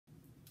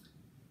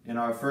In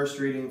our first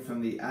reading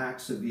from the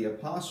Acts of the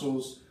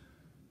Apostles,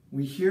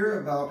 we hear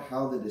about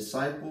how the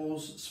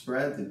disciples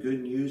spread the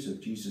good news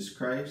of Jesus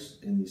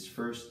Christ in these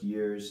first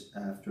years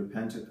after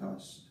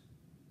Pentecost.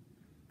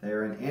 They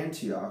are in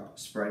Antioch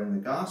spreading the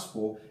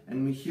gospel,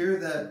 and we hear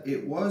that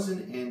it was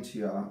in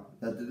Antioch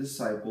that the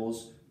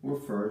disciples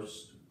were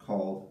first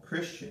called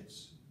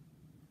Christians.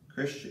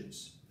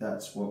 Christians,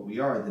 that's what we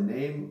are, the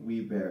name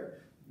we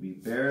bear. We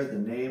bear the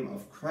name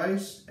of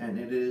Christ, and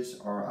it is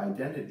our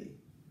identity.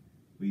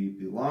 We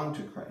belong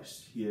to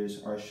Christ. He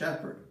is our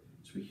shepherd,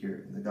 as we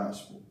hear in the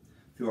gospel.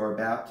 Through our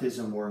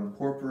baptism, we're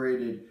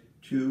incorporated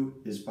to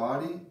his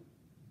body,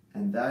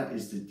 and that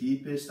is the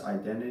deepest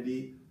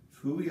identity of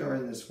who we are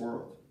in this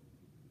world.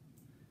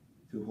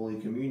 Through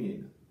Holy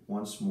Communion,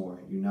 once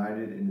more,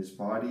 united in his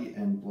body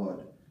and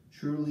blood,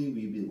 truly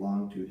we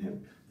belong to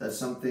him. That's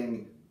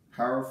something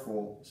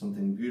powerful,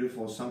 something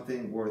beautiful,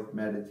 something worth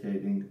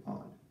meditating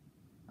on.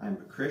 I'm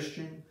a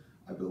Christian.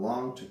 I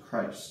belong to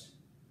Christ.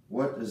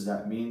 What does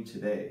that mean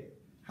today?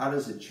 How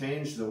does it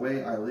change the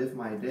way I live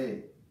my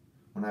day?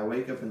 When I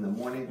wake up in the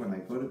morning, when I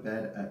go to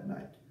bed at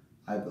night,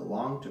 I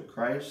belong to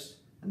Christ,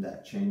 and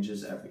that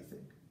changes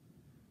everything.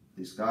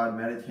 Please God,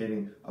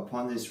 meditating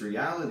upon this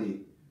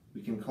reality,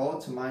 we can call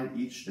it to mind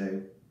each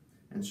day,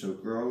 and so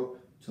grow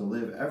to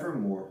live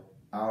evermore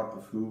out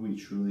of who we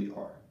truly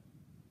are.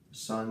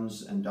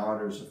 Sons and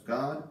daughters of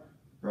God,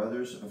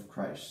 brothers of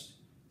Christ,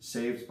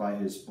 saved by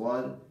his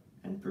blood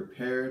and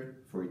prepared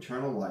for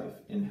eternal life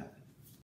in heaven.